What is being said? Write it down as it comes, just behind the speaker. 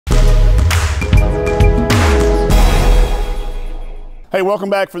Hey, welcome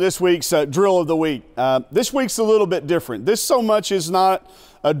back for this week's drill of the week. This week's a little bit different. This so much is not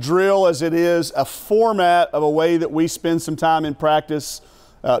a drill as it is a format of a way that we spend some time in practice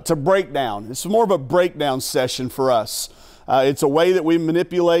to break down. It's more of a breakdown session for us. It's a way that we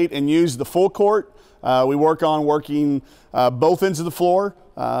manipulate and use the full court. We work on working both ends of the floor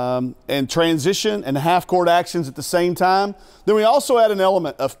and transition and half court actions at the same time. Then we also add an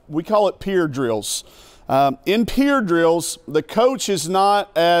element of, we call it peer drills. In peer drills, the coach is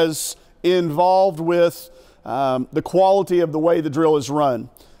not as involved with the quality of the way the drill is run.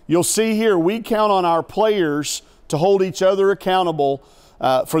 You'll see here we count on our players to hold each other accountable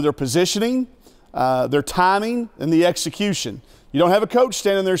for their positioning, their timing, and the execution. You don't have a coach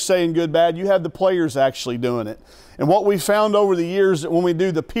standing there saying good, bad. You have the players actually doing it. And what we found over the years that when we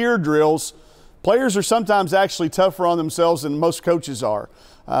do the peer drills, players are sometimes actually tougher on themselves than most coaches are.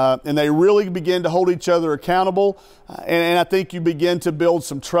 And they really begin to hold each other accountable. And I think you begin to build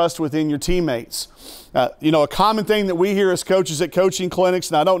some trust within your teammates. You know, a common thing that we hear as coaches at coaching clinics,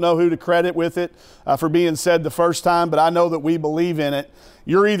 and I don't know who to credit with it for being said the first time, but I know that we believe in it.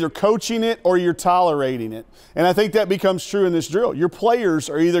 You're either coaching it or you're tolerating it. And I think that becomes true in this drill. Your players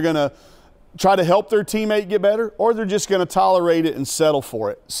are either going to try to help their teammate get better, or they're just going to tolerate it and settle for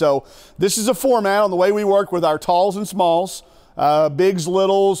it. So this is a format on the way we work with our talls and smalls. Bigs,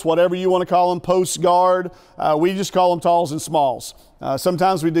 littles, whatever you want to call them, post guard. We just call them talls and smalls.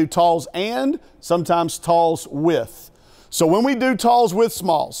 Sometimes we do talls and, sometimes talls with. So when we do talls with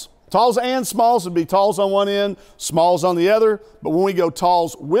smalls, talls and smalls would be talls on one end, smalls on the other. But when we go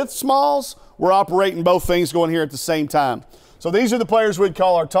talls with smalls, we're operating both things going here at the same time. So these are the players we'd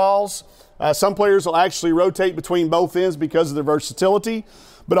call our talls. Some players will actually rotate between both ends because of their versatility.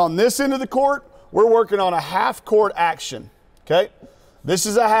 But on this end of the court, we're working on a half court action. Okay, this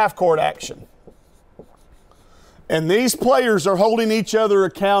is a half court action. And these players are holding each other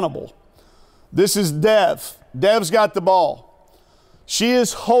accountable. This is Dev. Dev's got the ball. She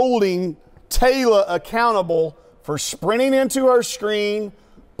is holding Taylor accountable for sprinting into her screen,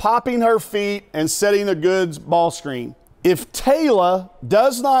 popping her feet, and setting a good ball screen. If Taylor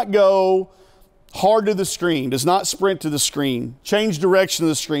does not go hard to the screen, does not sprint to the screen, change direction of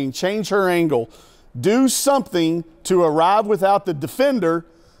the screen, change her angle, do something to arrive without the defender,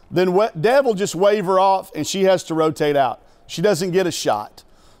 then Dev will just wave her off and she has to rotate out. She doesn't get a shot.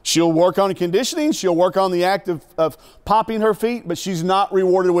 She'll work on conditioning. She'll work on the act of popping her feet, but she's not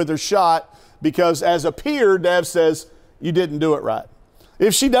rewarded with her shot because as a peer, Dev says, you didn't do it right.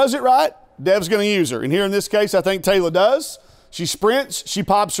 If she does it right, Dev's going to use her. And here in this case, I think Taylor does. She sprints, she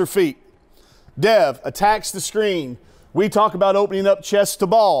pops her feet. Dev attacks the screen. We talk about opening up chest to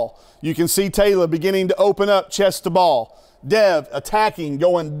ball. You can see Taylor beginning to open up chest to ball. Dev attacking,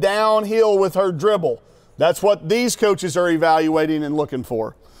 going downhill with her dribble. That's what these coaches are evaluating and looking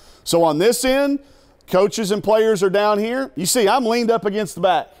for. So on this end, coaches and players are down here. You see, I'm leaned up against the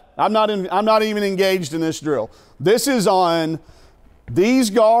back. I'm not even engaged in this drill. This is on these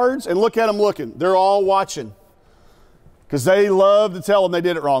guards, and look at them looking. They're all watching because they love to tell them they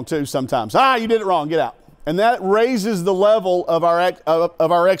did it wrong too sometimes. Ah, you did it wrong, get out. And that raises the level of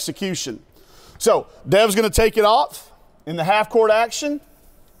our execution. So Dev's going to take it off in the half-court action.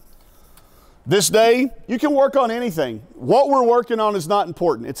 This day, you can work on anything. What we're working on is not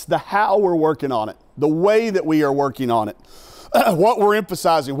important. It's the how we're working on it, the way that we are working on it, what we're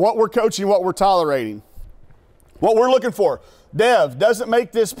emphasizing, what we're coaching, what we're tolerating, what we're looking for. Dev doesn't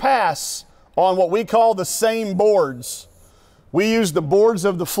make this pass on what we call the same boards. We use the boards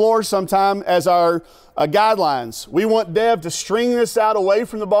of the floor sometime as our guidelines. We want Dev to string this out away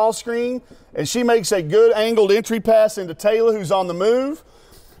from the ball screen, and she makes a good angled entry pass into Taylor, who's on the move.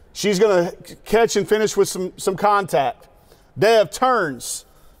 She's going to catch and finish with some contact. Dev turns.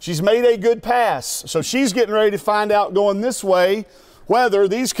 She's made a good pass, so she's getting ready to find out going this way whether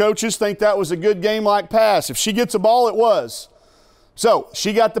these coaches think that was a good game-like pass. If she gets a ball, it was. So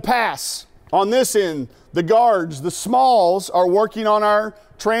she got the pass. On this end, the guards, the smalls, are working on our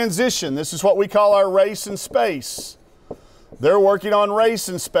transition. This is what we call our race in space. They're working on race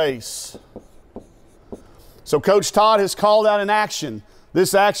in space. So Coach Todd has called out an action.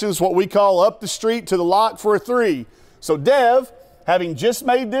 This action is what we call up the street to the lock for a three. So Dev, having just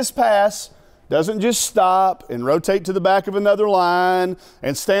made this pass, doesn't just stop and rotate to the back of another line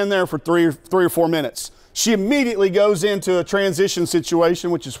and stand there for three or 4 minutes. She immediately goes into a transition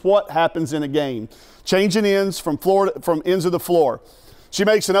situation, which is what happens in a game. Changing ends from ends of the floor. She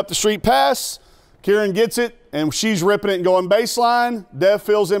makes an up-the-street pass. Kieran gets it, and she's ripping it and going baseline. Dev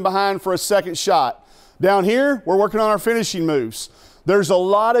fills in behind for a second shot. Down here, we're working on our finishing moves. There's a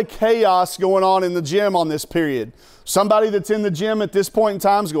lot of chaos going on in the gym on this period. Somebody that's in the gym at this point in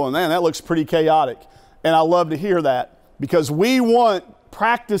time is going, man, that looks pretty chaotic. And I love to hear that because we want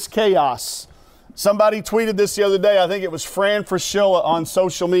practice chaos. Somebody tweeted this the other day. I think it was Fran Fraschilla on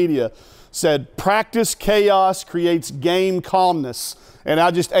social media. Said, practice chaos creates game calmness. And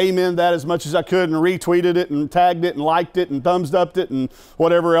I just amen that as much as I could and retweeted it and tagged it and liked it and thumbs upped it and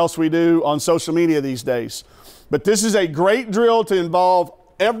whatever else we do on social media these days. But this is a great drill to involve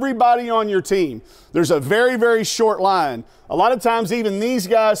everybody on your team. There's a very, very short line. A lot of times even these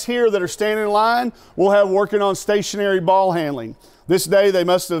guys here that are standing in line will have working on stationary ball handling. This day they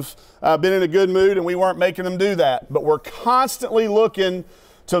must have been in a good mood and we weren't making them do that. But we're constantly looking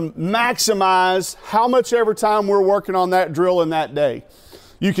to maximize how much every time we're working on that drill in that day.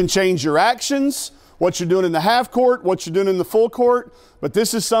 You can change your actions, what you're doing in the half court, what you're doing in the full court, but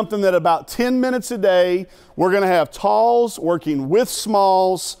this is something that about 10 minutes a day, we're going to have talls working with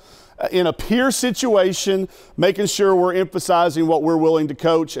smalls in a peer situation, making sure we're emphasizing what we're willing to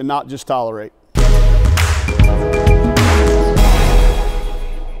coach and not just tolerate.